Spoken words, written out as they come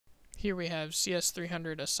Here we have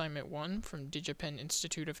CS300 Assignment 1 from DigiPen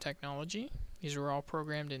Institute of Technology. These were all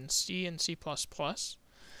programmed in C and C++.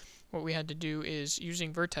 What we had to do is,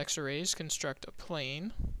 using vertex arrays, construct a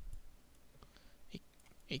plane,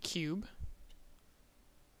 a cube,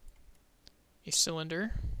 a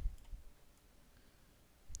cylinder,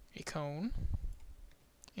 a cone,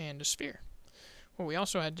 and a sphere. What we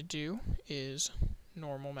also had to do is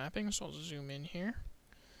normal mapping, so I'll zoom in here.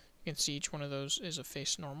 You can see each one of those is a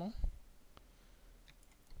face normal.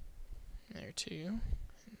 There too,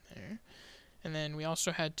 and there. And then we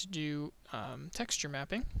also had to do texture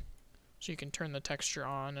mapping, so you can turn the texture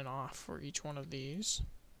on and off for each one of these.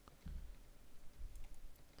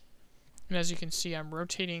 And as you can see, I'm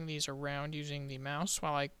rotating these around using the mouse.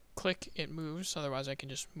 While I click, it moves, otherwise I can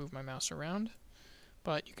just move my mouse around.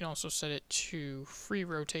 But you can also set it to free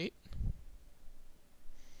rotate.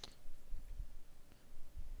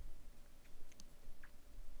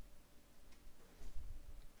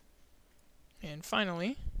 And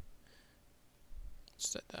finally,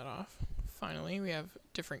 set that off. Finally, we have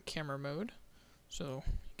different camera mode. So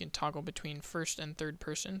you can toggle between first and third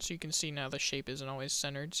person. So you can see now the shape isn't always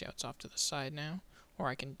centered. See how it's off to the side now? Or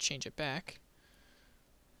I can change it back.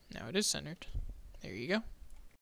 Now it is centered. There you go.